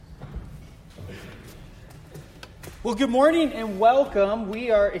Well, good morning and welcome.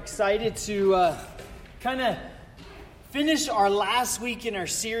 We are excited to kind of finish our last week in our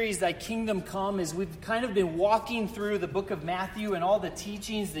series, Thy Kingdom Come, as we've kind of been walking through the book of Matthew and all the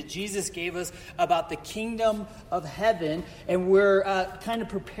teachings that Jesus gave us about the kingdom of heaven. And we're kind of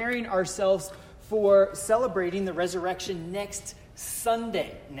preparing ourselves for celebrating the resurrection next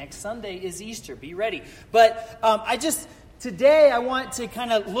Sunday. Next Sunday is Easter. Be ready. But today, I want to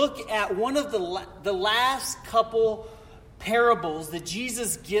kind of look at one of the last couple parables that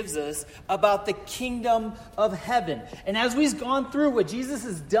Jesus gives us about the kingdom of heaven. And as we've gone through what Jesus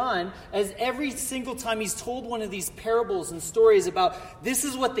has done, as every single time he's told one of these parables and stories about this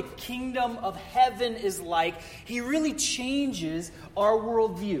is what the kingdom of heaven is like, he really changes our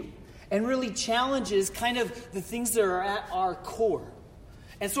worldview and really challenges kind of the things that are at our core.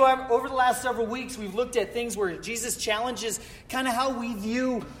 And so over the last several weeks, we've looked at things where Jesus challenges kind of how we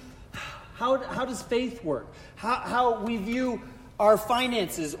view, how does faith work? How we view our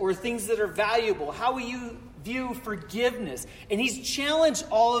finances or things that are valuable. How we view forgiveness. And he's challenged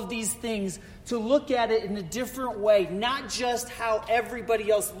all of these things to look at it in a different way. Not just how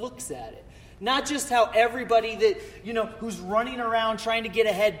everybody else looks at it. Not just how everybody that, who's running around trying to get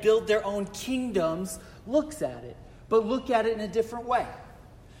ahead, build their own kingdoms, looks at it. But look at it in a different way.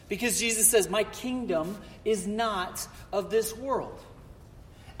 Because Jesus says, my kingdom is not of this world.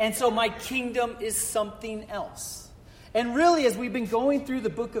 And so my kingdom is something else. And really, as we've been going through the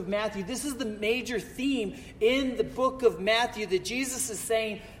book of Matthew, this is the major theme in the book of Matthew, that Jesus is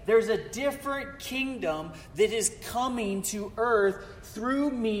saying there's a different kingdom that is coming to earth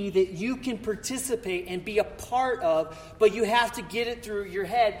through me that you can participate and be a part of, but you have to get it through your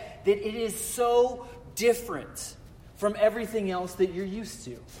head that it is so different from everything else that you're used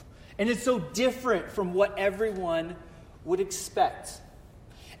to. And it's so different from what everyone would expect.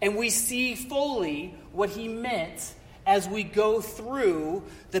 And we see fully what he meant as we go through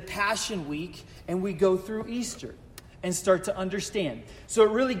the Passion Week and we go through Easter and start to understand. So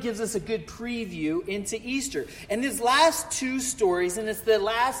it really gives us a good preview into Easter. And these last two stories, and it's the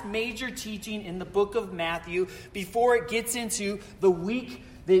last major teaching in the book of Matthew before it gets into the week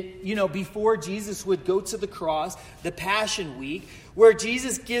that, before Jesus would go to the cross, the Passion Week, where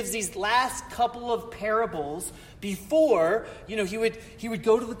Jesus gives these last couple of parables before, he would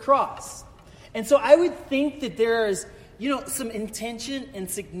go to the cross. And so I would think that there is, some intention and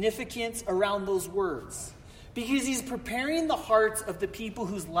significance around those words. Because he's preparing the hearts of the people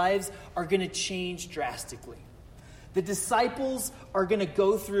whose lives are going to change drastically. The disciples are going to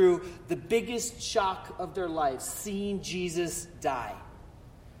go through the biggest shock of their lives, seeing Jesus die.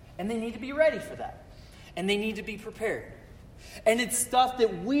 And they need to be ready for that. And they need to be prepared. And it's stuff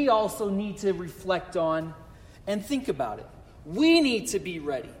that we also need to reflect on and think about it. We need to be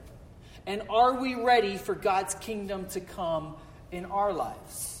ready. And are we ready for God's kingdom to come in our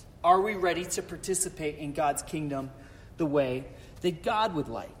lives? Are we ready to participate in God's kingdom the way that God would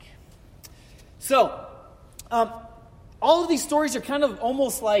like? So, all of these stories are kind of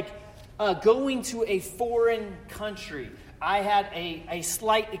almost like going to a foreign country. I had a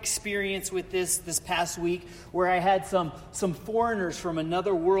slight experience with this past week where I had some foreigners from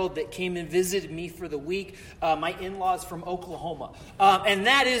another world that came and visited me for the week. My in-laws from Oklahoma. And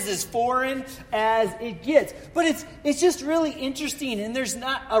that is as foreign as it gets. But it's just really interesting, and there's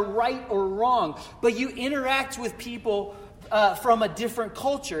not a right or wrong. But you interact with people from a different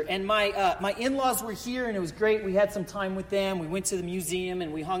culture. And my in-laws were here, and it was great. We had some time with them. We went to the museum,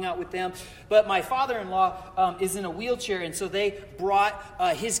 and we hung out with them. But my father-in-law is in a wheelchair, and so they brought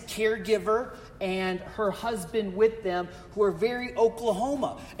his caregiver and her husband with them, who are very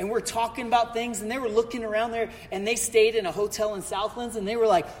Oklahoma. And we're talking about things, and they were looking around there, and they stayed in a hotel in Southlands, and they were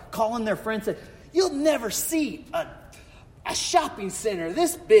like calling their friends, said, "You'll never see a shopping center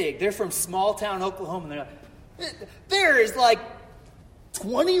this big." They're from small town Oklahoma, and they're like, there is like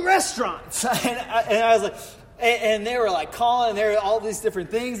 20 restaurants. and I was like, and they were like calling, there were all these different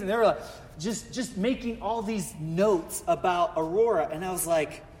things, and they were like just making all these notes about Aurora. And I was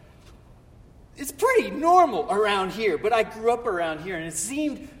like, it's pretty normal around here, but I grew up around here and it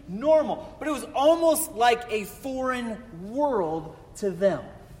seemed normal, but it was almost like a foreign world to them.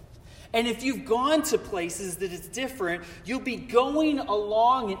 And if you've gone to places that it's different, you'll be going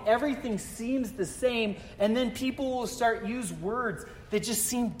along and everything seems the same, and then people will start use words that just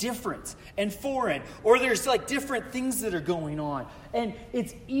seem different and foreign, or there's like different things that are going on. And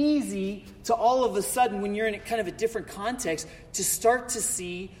it's easy to all of a sudden, when you're in kind of a different context, to start to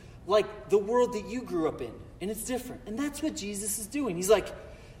see like the world that you grew up in, and it's different. And that's what Jesus is doing. He's like,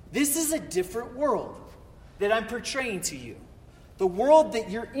 this is a different world that I'm portraying to you. The world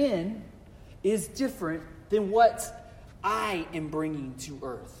that you're in is different than what I am bringing to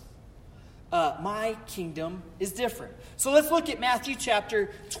earth. My kingdom is different. So let's look at Matthew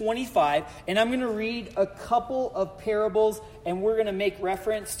chapter 25, and I'm going to read a couple of parables, and we're going to make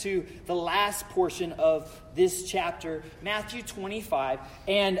reference to the last portion of this chapter, Matthew 25,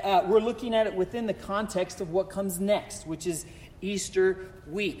 and we're looking at it within the context of what comes next, which is Easter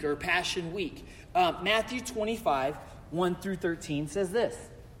week or Passion week. Matthew 25, 1 through 13 says this: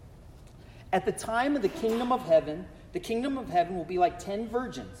 "At the time of the kingdom of heaven will be like 10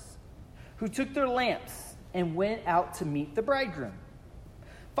 virgins who took their lamps and went out to meet the bridegroom.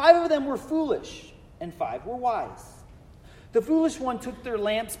 5 of them were foolish, and 5 were wise. The foolish one took their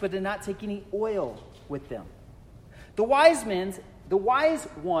lamps, but did not take any oil with them. The wise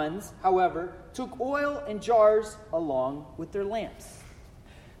ones, however, took oil in jars along with their lamps.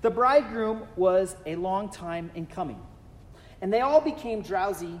 The bridegroom was a long time in coming, and they all became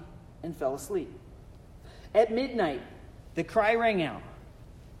drowsy and fell asleep. At midnight, the cry rang out,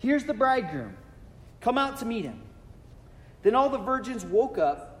 'Here's the bridegroom. Come out to meet him.' Then all the virgins woke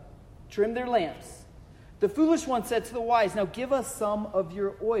up, trimmed their lamps. The foolish one said to the wise, 'Now give us some of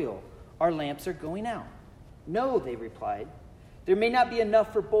your oil. Our lamps are going out.' 'No,' they replied. 'There may not be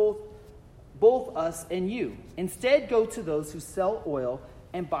enough for both us and you. Instead, go to those who sell oil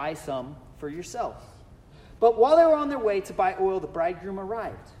and buy some for yourself.' But while they were on their way to buy oil, the bridegroom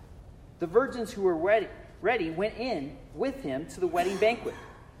arrived. The virgins who were ready went in with him to the wedding banquet,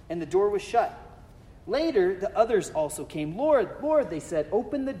 and the door was shut. Later, the others also came. 'Lord, Lord,' they said,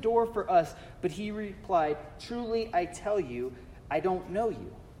 'open the door for us.' But he replied, 'Truly, I tell you, I don't know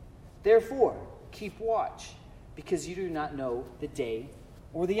you. Therefore, keep watch, because you do not know the day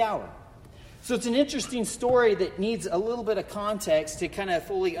or the hour.'" So it's an interesting story that needs a little bit of context to kind of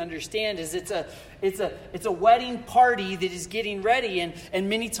fully understand. It's a wedding party that is getting ready, and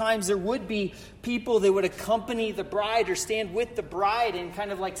many times there would be people that would accompany the bride or stand with the bride and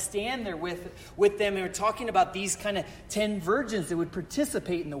kind of like stand there with them. And we're talking about these kind of 10 virgins that would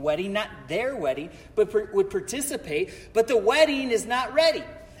participate in the wedding, not their wedding, but would participate. But the wedding is not ready.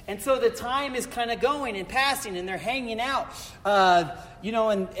 And so the time is kind of going and passing, and they're hanging out,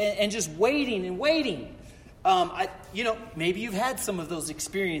 and just waiting and waiting. Maybe you've had some of those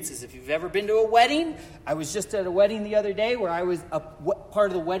experiences. If you've ever been to a wedding, I was just at a wedding the other day where I was a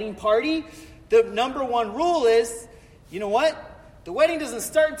part of the wedding party. The number one rule is, you know what? The wedding doesn't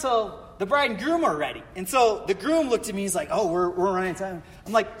start until the bride and groom are ready. And so the groom looked at me, he's like, "Oh, we're running out of time."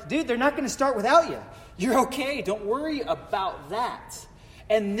 I'm like, "Dude, they're not going to start without you. You're okay. Don't worry about that."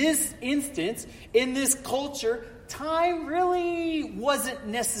 And this instance, in this culture, time really wasn't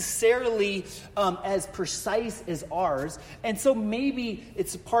necessarily as precise as ours. And so maybe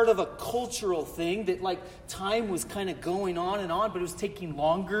it's a part of a cultural thing that like time was kind of going on, but it was taking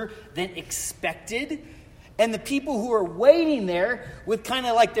longer than expected. And the people who are waiting there with kind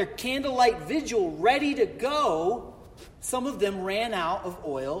of like their candlelight vigil ready to go, some of them ran out of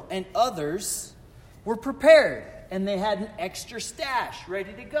oil and others were prepared. And they had an extra stash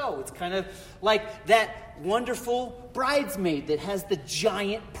ready to go. It's kind of like that wonderful bridesmaid that has the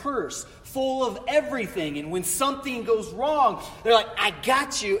giant purse full of everything. And when something goes wrong, they're like, "I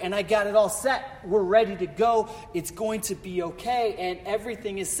got you, and I got it all set. We're ready to go. It's going to be okay." And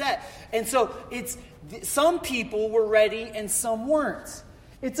everything is set. And so some people were ready and some weren't.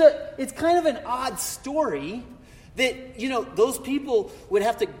 It's kind of an odd story. That, those people would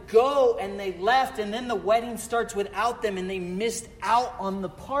have to go and they left, and then the wedding starts without them and they missed out on the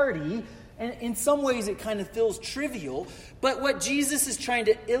party. And in some ways it kind of feels trivial. But what Jesus is trying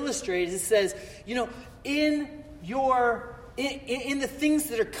to illustrate is it says, in the things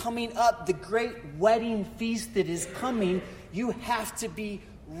that are coming up, the great wedding feast that is coming, you have to be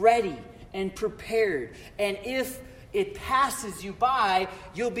ready and prepared. And if it passes you by,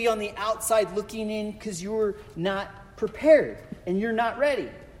 you'll be on the outside looking in because you're not prepared and you're not ready.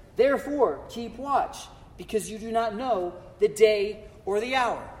 Therefore, keep watch, because you do not know the day or the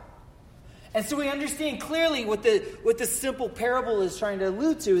hour. And so we understand clearly what the simple parable is trying to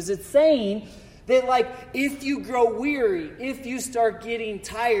allude to. Is it's saying that if you grow weary, if you start getting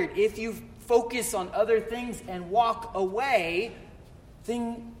tired, if you focus on other things and walk away,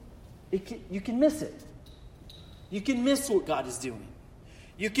 you can miss it. You can miss what God is doing.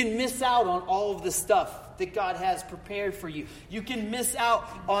 You can miss out on all of the stuff that God has prepared for you. You can miss out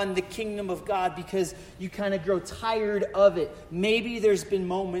on the kingdom of God because you kind of grow tired of it. Maybe there's been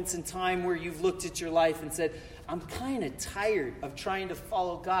moments in time where you've looked at your life and said, "I'm kind of tired of trying to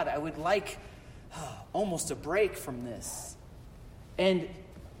follow God. I would like almost a break from this." And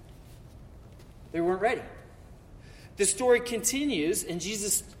they weren't ready. The story continues, and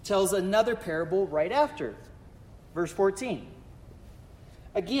Jesus tells another parable right after. Verse 14.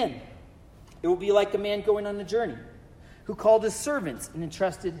 Again, it will be like a man going on a journey, who called his servants and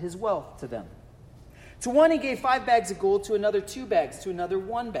entrusted his wealth to them. To one he gave 5 bags of gold, to another 2 bags, to another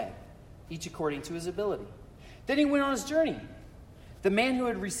 1 bag, each according to his ability. Then he went on his journey. The man who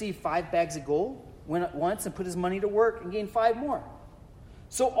had received 5 bags of gold went at once and put his money to work and gained 5 more.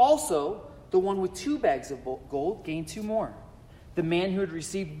 So also the one with 2 bags of gold gained 2 more. The man who had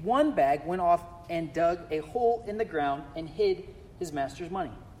received 1 bag went off and dug a hole in the ground and hid his master's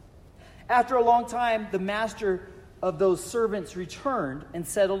money. After a long time, the master of those servants returned and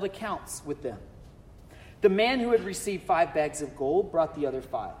settled accounts with them. The man who had received 5 bags of gold brought the other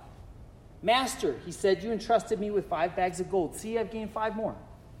 5. Master, he said, you entrusted me with 5 bags of gold. See, I've gained 5 more.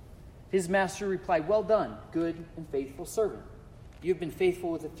 His master replied, well done, good and faithful servant. You've been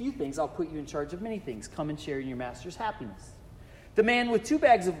faithful with a few things. I'll put you in charge of many things. Come and share in your master's happiness. The man with 2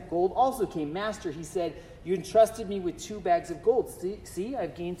 bags of gold also came. Master, he said, you entrusted me with 2 bags of gold. See,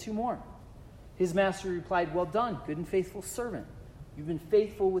 I've gained 2 more. His master replied, well done, good and faithful servant. You've been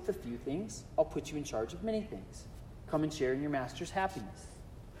faithful with a few things. I'll put you in charge of many things. Come and share in your master's happiness.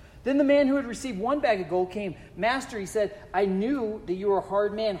 Then the man who had received 1 bag of gold came. Master, he said, I knew that you are a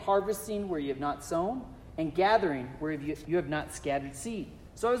hard man, harvesting where you have not sown, and gathering where you have not scattered seed.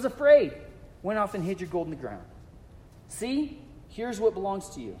 So I was afraid. Went off and hid your gold in the ground. See, here's what belongs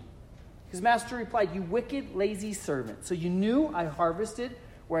to you. His master replied, you wicked, lazy servant. So you knew I harvested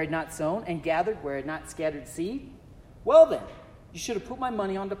where I had not sown, and gathered where I had not scattered seed? Well then, you should have put my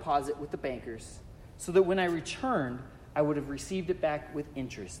money on deposit with the bankers, so that when I returned, I would have received it back with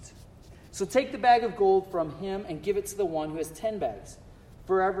interest. So take the bag of gold from him and give it to the one who has 10 bags.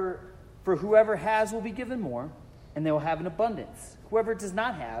 For whoever has will be given more, and they will have an abundance. Whoever does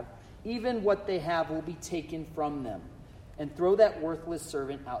not have, even what they have will be taken from them. And throw that worthless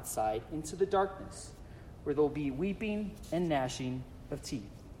servant outside into the darkness, where there will be weeping and gnashing of teeth.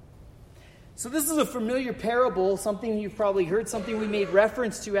 So this is a familiar parable, something you've probably heard, something we made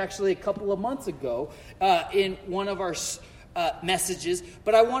reference to actually a couple of months ago in one of our messages.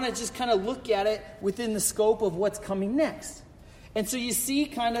 But I want to just kind of look at it within the scope of what's coming next. And so you see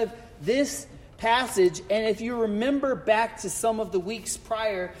kind of this passage, and if you remember back to some of the weeks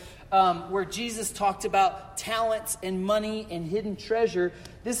prior, where Jesus talked about talents and money and hidden treasure,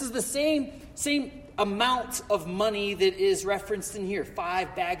 this is the same amount of money that is referenced in here.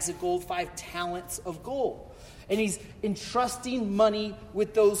 5 bags of gold, 5 talents of gold. And he's entrusting money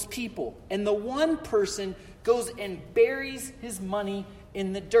with those people. And the one person goes and buries his money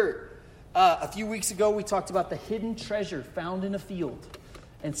in the dirt. A few weeks ago, we talked about the hidden treasure found in a field.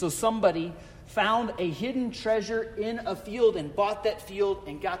 And so somebody found a hidden treasure in a field and bought that field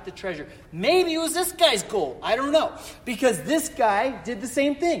and got the treasure. Maybe it was this guy's gold. I don't know. Because this guy did the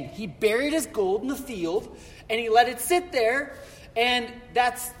same thing. He buried his gold in the field and he let it sit there, and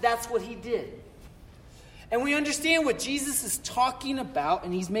that's what he did. And we understand what Jesus is talking about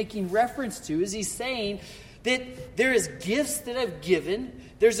and he's making reference to is he's saying that there is gifts that I've given,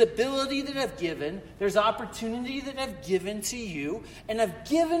 there's ability that I've given, there's opportunity that I've given to you, and I've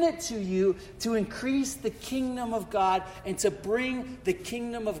given it to you to increase the kingdom of God and to bring the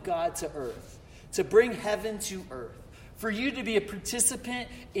kingdom of God to earth, to bring heaven to earth, for you to be a participant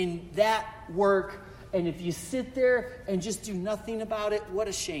in that work. And if you sit there and just do nothing about it, what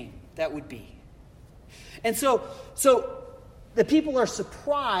a shame that would be. And so the people are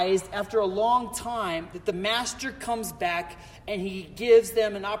surprised after a long time that the master comes back and he gives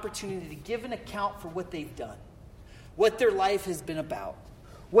them an opportunity to give an account for what they've done, what their life has been about,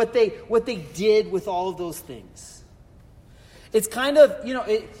 what they did with all of those things. It's kind of,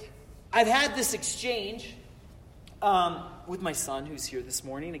 I've had this exchange with my son who's here this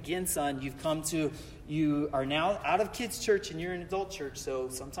morning. Again, son, you are now out of kids' church and you're in adult church, so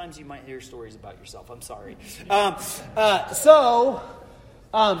sometimes you might hear stories about yourself. I'm sorry.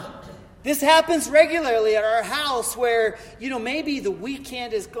 This happens regularly at our house where, maybe the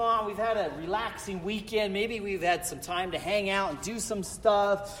weekend is gone. We've had a relaxing weekend. Maybe we've had some time to hang out and do some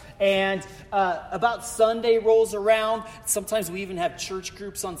stuff. And about Sunday rolls around. Sometimes we even have church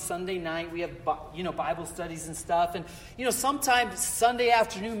groups on Sunday night. We have, Bible studies and stuff. And, sometimes Sunday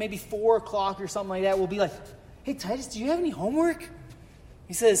afternoon, maybe 4 o'clock or something like that, we'll be like, hey, Titus, do you have any homework?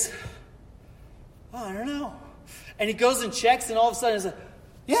 He says, oh, I don't know. And he goes and checks, and all of a sudden he's like,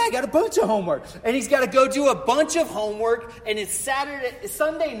 yeah, I got a bunch of homework. And he's got to go do a bunch of homework. And it's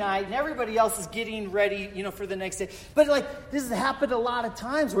Sunday night, and everybody else is getting ready, for the next day. But this has happened a lot of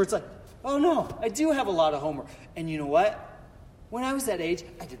times where it's like, oh no, I do have a lot of homework. And you know what? When I was that age,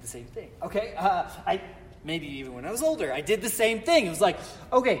 I did the same thing. Okay, maybe even when I was older, I did the same thing. It was like,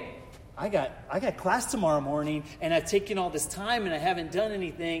 okay, I got class tomorrow morning, and I've taken all this time, and I haven't done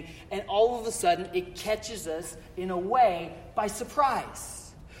anything, and all of a sudden, it catches us in a way by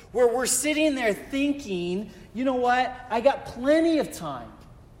surprise, where we're sitting there thinking, you know what? I got plenty of time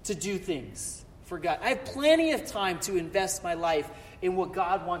to do things for God. I have plenty of time to invest my life in what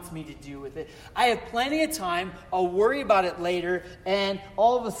God wants me to do with it. I have plenty of time. I'll worry about it later, and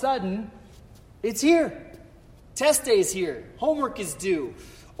all of a sudden, it's here. Test day is here. Homework is due.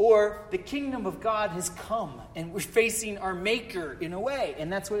 Or the kingdom of God has come, and we're facing our Maker in a way.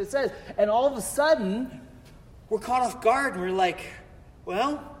 And that's what it says. And all of a sudden, we're caught off guard, and we're like,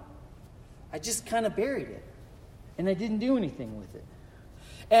 well, I just kind of buried it. And I didn't do anything with it.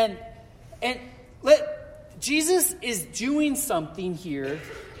 And Jesus is doing something here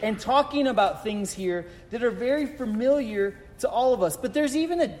and talking about things here that are very familiar to all of us. But there's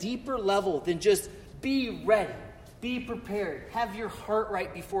even a deeper level than just be ready. Be prepared. Have your heart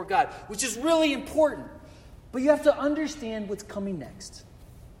right before God, which is really important. But you have to understand what's coming next.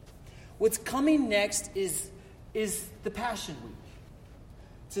 What's coming next is the Passion Week.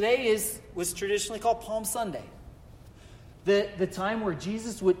 Today was traditionally called Palm Sunday. The time where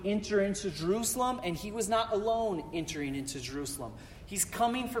Jesus would enter into Jerusalem, and he was not alone entering into Jerusalem. He's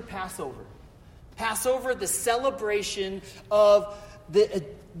coming for Passover. Passover, the celebration of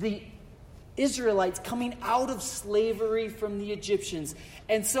the Israelites coming out of slavery from the Egyptians.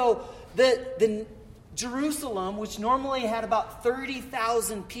 And so the Jerusalem, which normally had about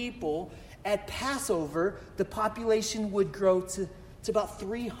 30,000 people, at Passover, the population would grow to about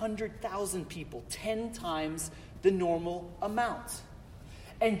 300,000 people, 10 times the normal amount.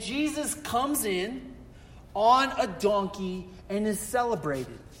 And Jesus comes in on a donkey and is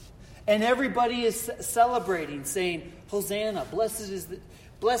celebrated. And everybody is celebrating, saying, Hosanna, blessed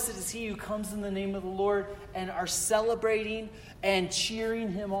is he who comes in the name of the Lord, and are celebrating and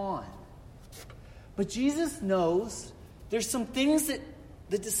cheering him on. But Jesus knows there's some things that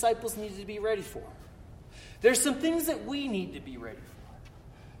the disciples need to be ready for. There's some things that we need to be ready for.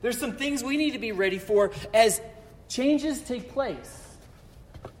 There's some things we need to be ready for as changes take place.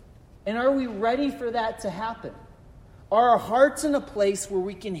 And are we ready for that to happen? Are our hearts in a place where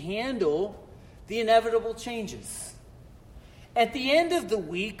we can handle the inevitable changes? At the end of the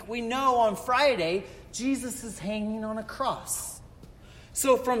week, we know on Friday, Jesus is hanging on a cross.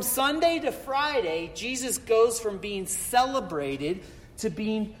 So from Sunday to Friday, Jesus goes from being celebrated to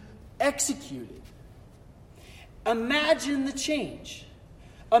being executed. Imagine the change.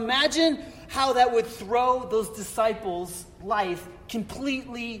 Imagine how that would throw those disciples' life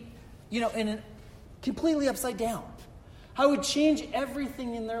completely, completely upside down. How it would change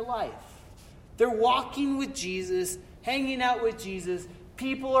everything in their life. They're walking with Jesus, hanging out with Jesus.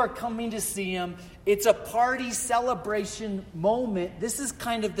 People are coming to see him. It's a party celebration moment. This is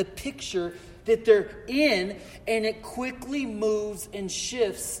kind of the picture that they're in, and it quickly moves and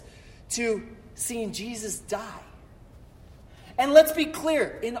shifts to seeing Jesus die. And let's be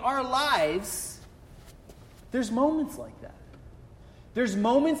clear, in our lives, there's moments like that. There's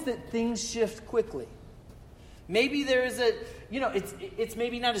moments that things shift quickly. Maybe there is it's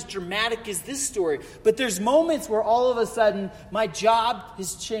maybe not as dramatic as this story, but there's moments where all of a sudden my job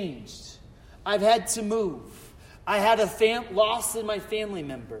has changed. I've had to move. I had a loss in my family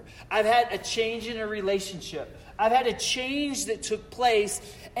member. I've had a change in a relationship. I've had a change that took place.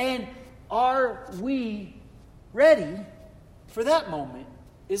 And are we ready for that moment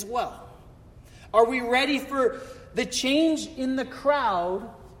as well? Are we ready for the change in the crowd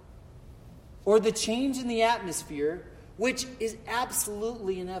or the change in the atmosphere, which is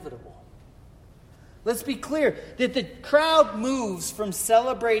absolutely inevitable? Let's be clear that the crowd moves from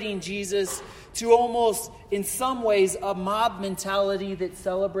celebrating Jesus to almost, in some ways, a mob mentality that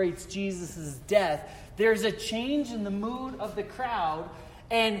celebrates Jesus' death. There's a change in the mood of the crowd,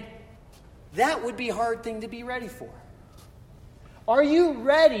 and that would be a hard thing to be ready for. Are you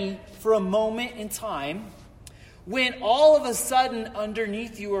ready for a moment in time when all of a sudden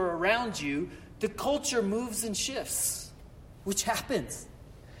underneath you or around you, the culture moves and shifts, which happens?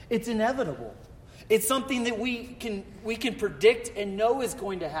 It's inevitable. It's something that we can predict and know is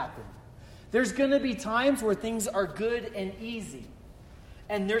going to happen. There's going to be times where things are good and easy.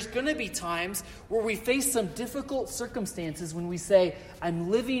 And there's going to be times where we face some difficult circumstances when we say, I'm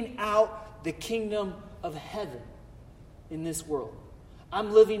living out the kingdom of heaven in this world.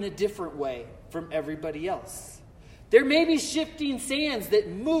 I'm living a different way from everybody else. There may be shifting sands that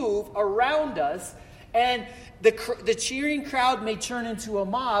move around us, and the cheering crowd may turn into a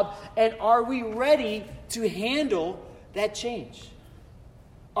mob. And are we ready to handle that change?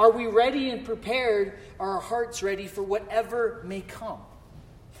 Are we ready and prepared? Are our hearts ready for whatever may come?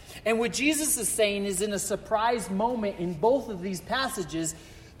 And what Jesus is saying is, in a surprise moment in both of these passages,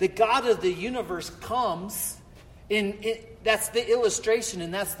 the God of the universe comes. That's the illustration,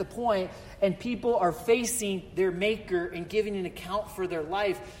 and that's the point. And people are facing their Maker and giving an account for their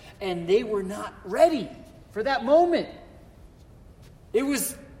life. And they were not ready for that moment. It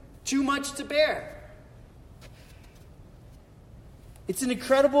was too much to bear. It's an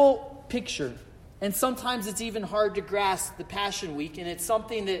incredible picture. And sometimes it's even hard to grasp the Passion Week. And it's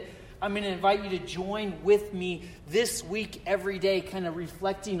something that I'm going to invite you to join with me this week every day, kind of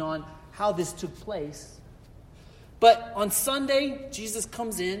reflecting on how this took place. But on Sunday, Jesus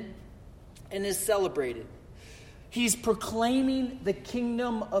comes in and is celebrated. He's proclaiming the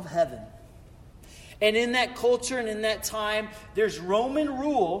kingdom of heaven. And in that culture and in that time, there's Roman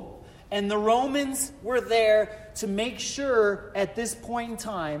rule. And the Romans were there to make sure at this point in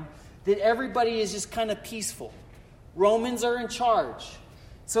time that everybody is just kind of peaceful. Romans are in charge.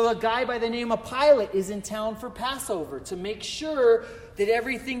 So a guy by the name of Pilate is in town for Passover to make sure that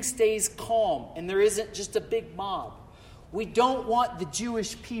everything stays calm and there isn't just a big mob. We don't want the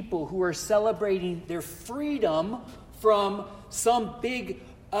Jewish people who are celebrating their freedom from some big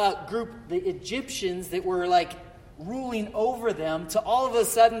group, the Egyptians that were like ruling over them, to all of a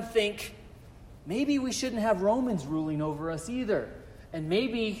sudden think, maybe we shouldn't have Romans ruling over us either. And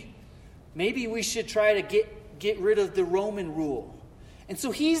maybe we should try to get rid of the Roman rule. And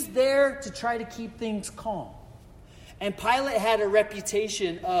so he's there to try to keep things calm. And Pilate had a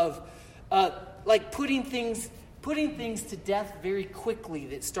reputation of putting things to death very quickly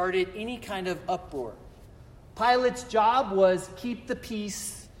that started any kind of uproar. Pilate's job was keep the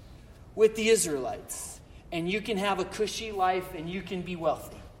peace with the Israelites. And you can have a cushy life and you can be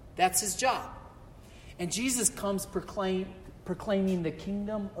wealthy. That's his job. And Jesus comes proclaiming the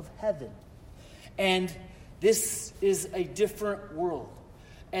kingdom of heaven. And this is a different world.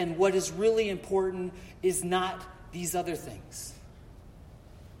 And what is really important is not these other things.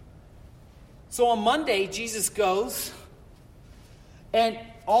 So on Monday, Jesus goes, and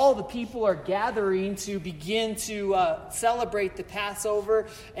all the people are gathering to begin to celebrate the Passover,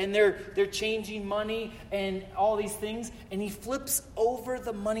 and they're changing money and all these things. And he flips over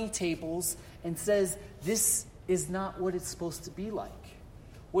the money tables and says, this is not what it's supposed to be like.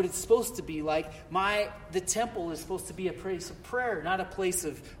 What it's supposed to be like, the temple is supposed to be a place of prayer, not a place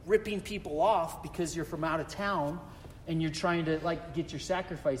of ripping people off because you're from out of town and you're trying to get your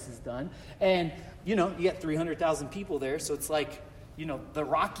sacrifices done. And, you get 300,000 people there, so it's like, the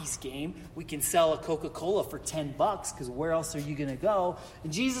Rockies game. We can sell a Coca-Cola for $10 because where else are you going to go?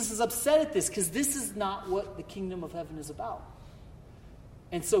 And Jesus is upset at this because this is not what the kingdom of heaven is about.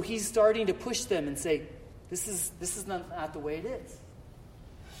 And so he's starting to push them and say, this is not the way it is.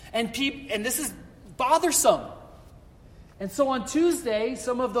 And this is bothersome. And so on Tuesday,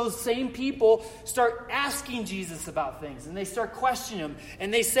 some of those same people start asking Jesus about things. And they start questioning him.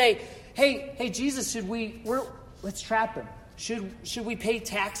 And they say, hey, Jesus, let's trap him. Should we pay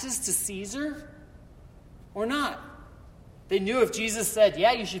taxes to Caesar or not? They knew if Jesus said,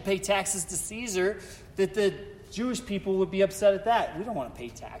 yeah, you should pay taxes to Caesar, that the Jewish people would be upset at that. We don't want to pay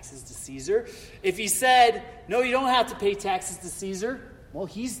taxes to Caesar. If he said, no, you don't have to pay taxes to Caesar, well,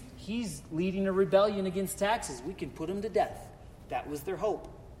 he's leading a rebellion against taxes. We can put him to death. That was their hope.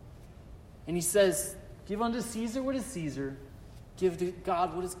 And he says, give unto Caesar what is Caesar. Give to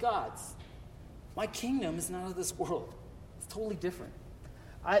God what is God's. My kingdom is not of this world. It's totally different.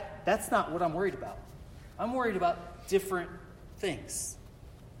 That's not what I'm worried about. I'm worried about different things.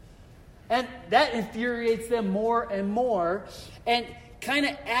 And that infuriates them more and more. And kind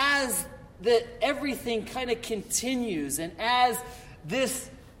of as everything kind of continues, and as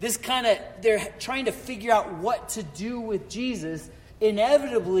this kind of, they're trying to figure out what to do with Jesus,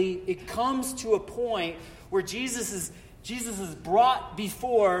 inevitably it comes to a point where Jesus is brought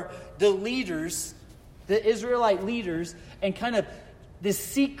before the leaders, the Israelite leaders, and kind of this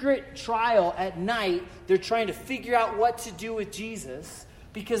secret trial at night. They're trying to figure out what to do with Jesus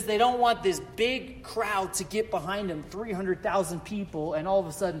because they don't want this big crowd to get behind him, 300,000 people, and all of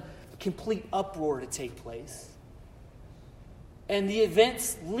a sudden complete uproar to take place. And the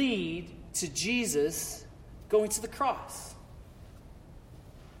events lead to Jesus going to the cross.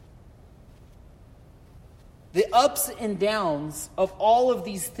 The ups and downs of all of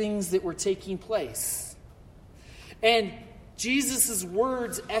these things that were taking place. And Jesus'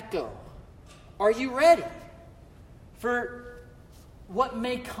 words echo. Are you ready for what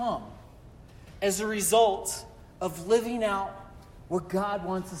may come as a result of living out what God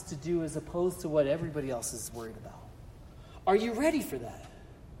wants us to do as opposed to what everybody else is worried about? Are you ready for that?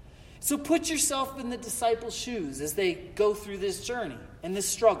 So put yourself in the disciples' shoes as they go through this journey and this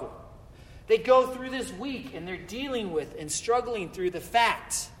struggle. They go through this week and they're dealing with and struggling through the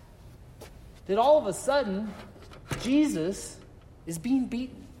fact that all of a sudden, Jesus is being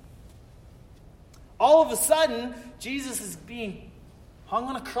beaten. All of a sudden, Jesus is being hung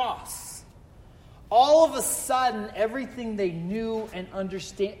on a cross. All of a sudden, everything they knew and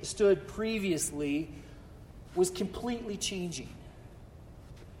understood previously was completely changing.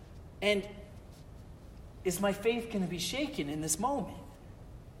 And is my faith going to be shaken in this moment?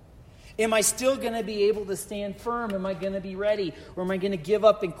 Am I still going to be able to stand firm? Am I going to be ready? Or am I going to give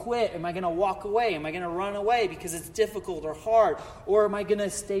up and quit? Am I going to walk away? Am I going to run away because it's difficult or hard? Or am I going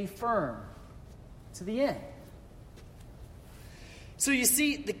to stay firm to the end? So you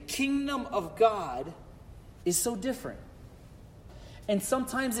see, the kingdom of God is so different. And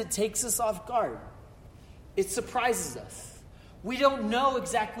sometimes it takes us off guard. It surprises us. We don't know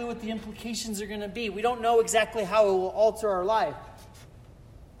exactly what the implications are going to be. We don't know exactly how it will alter our life.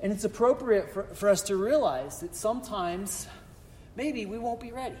 And it's appropriate for us to realize that sometimes maybe we won't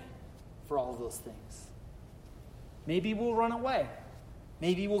be ready for all of those things. Maybe we'll run away.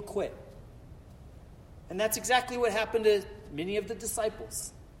 Maybe we'll quit. And that's exactly what happened to many of the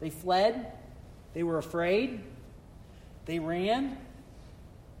disciples. They fled. They were afraid. They ran.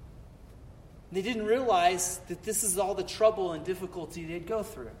 They didn't realize that this is all the trouble and difficulty they'd go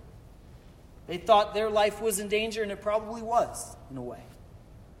through. They thought their life was in danger, and it probably was, in a way.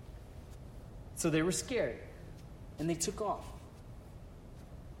 So they were scared, and they took off.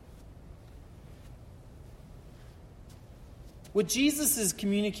 What Jesus is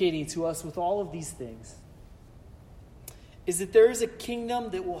communicating to us with all of these things is that there is a kingdom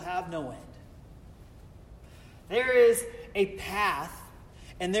that will have no end. There is a path,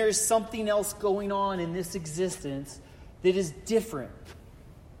 and there is something else going on in this existence that is different.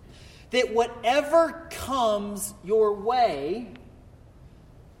 That whatever comes your way,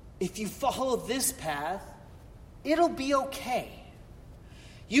 if you follow this path, it'll be okay.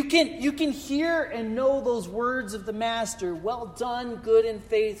 You can hear and know those words of the Master, "Well done, good and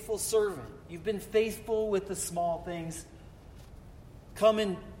faithful servant. You've been faithful with the small things. Come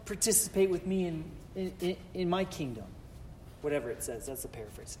and participate with me in my kingdom." Whatever it says, that's a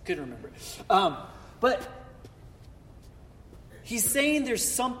paraphrase. Couldn't remember. But he's saying there's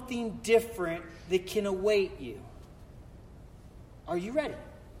something different that can await you. Are you ready?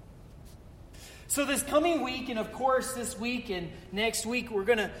 So this coming week, and of course this week and next week, we're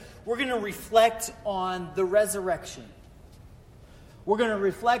gonna reflect on the resurrection. We're gonna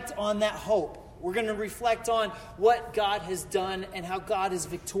reflect on that hope. We're gonna reflect on what God has done and how God is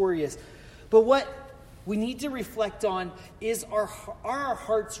victorious. But what we need to reflect on is, are our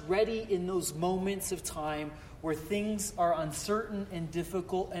hearts ready in those moments of time where things are uncertain and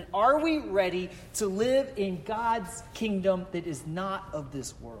difficult? And are we ready to live in God's kingdom that is not of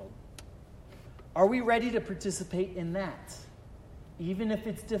this world? Are we ready to participate in that? Even if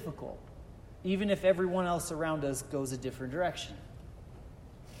it's difficult. Even if everyone else around us goes a different direction.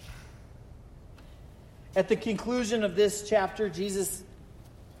 At the conclusion of this chapter, Jesus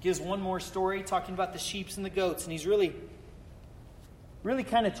gives one more story talking about the sheep and the goats. And he's really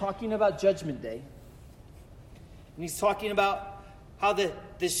kind of talking about Judgment Day. And he's talking about how the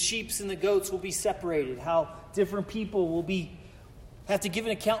sheep and the goats will be separated. How different people will have to give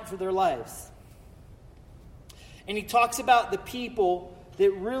an account for their lives. And he talks about the people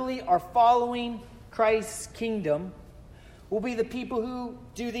that really are following Christ's kingdom will be the people who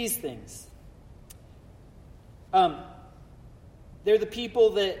do these things. They're the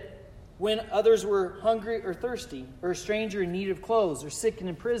people that when others were hungry or thirsty, or a stranger in need of clothes, or sick and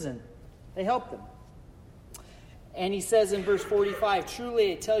in prison, they helped them. And he says in verse 45,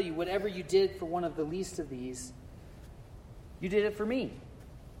 "Truly I tell you, whatever you did for one of the least of these, you did it for me."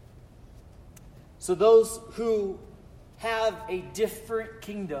 So those who have a different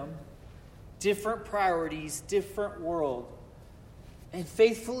kingdom, different priorities, different world, and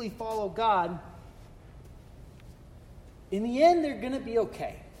faithfully follow God, in the end, they're going to be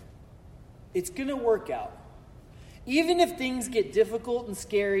okay. It's going to work out. Even if things get difficult and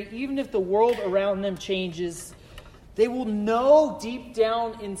scary, even if the world around them changes, they will know deep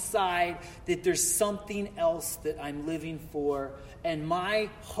down inside that there's something else that I'm living for, and my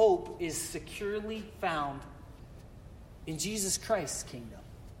hope is securely found in Jesus Christ's kingdom,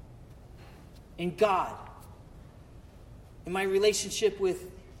 in God, in my relationship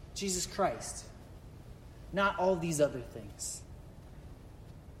with Jesus Christ, not all these other things.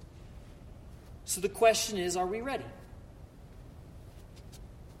 So the question is, are we ready?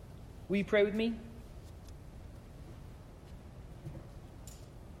 Will you pray with me?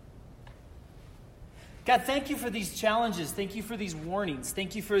 God, thank you for these challenges. Thank you for these warnings.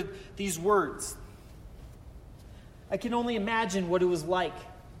 Thank you for these words. I can only imagine what it was like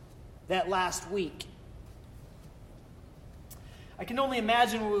that last week. I can only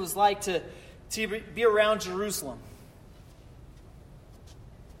imagine what it was like to be around Jerusalem.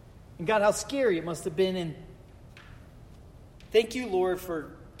 And God, how scary it must have been. And thank you, Lord,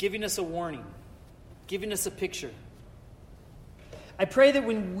 for giving us a warning, giving us a picture. I pray that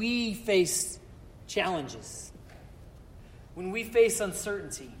when we face challenges, when we face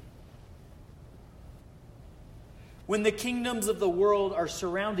uncertainty, when the kingdoms of the world are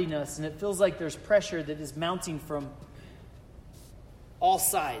surrounding us and it feels like there's pressure that is mounting from all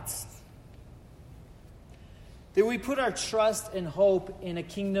sides, that we put our trust and hope in a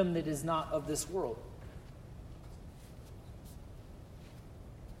kingdom that is not of this world.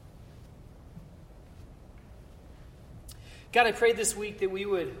 God, I pray this week that we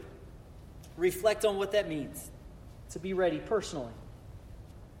would reflect on what that means to be ready personally.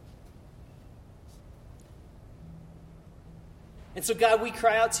 And so, God, we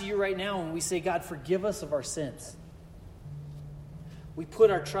cry out to you right now and we say, God, forgive us of our sins. We put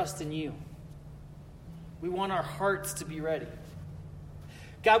our trust in you. We want our hearts to be ready.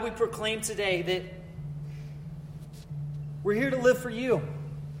 God, we proclaim today that we're here to live for you.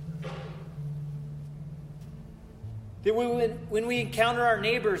 That when we encounter our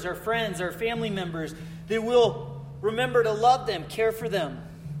neighbors, our friends, our family members, that we'll remember to love them, care for them.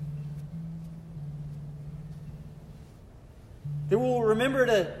 That we'll remember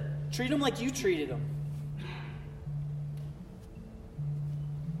to treat them like you treated them.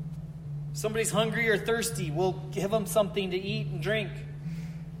 If somebody's hungry or thirsty, we'll give them something to eat and drink.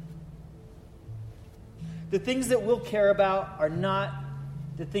 The things that we'll care about are not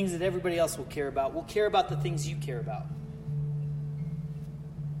the things that everybody else will care about. We'll care about the things you care about.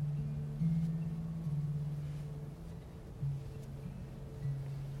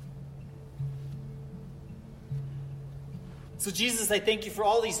 So, Jesus, I thank you for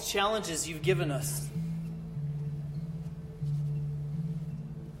all these challenges you've given us.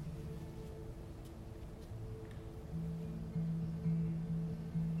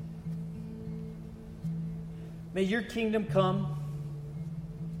 May your kingdom come.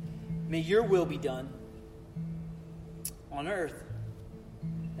 May your will be done on earth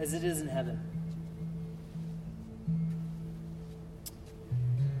as it is in heaven.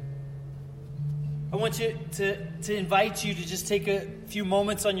 I want you to invite you to just take a few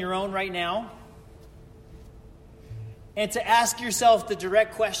moments on your own right now and to ask yourself the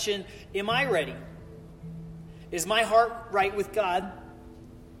direct question, am I ready? Is my heart right with God?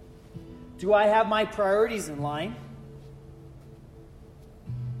 Do I have my priorities in line?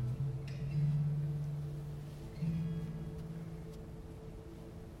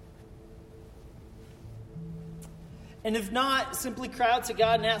 And if not, simply cry out to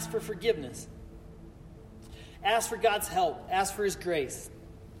God and ask for forgiveness. Ask for God's help. Ask for his grace.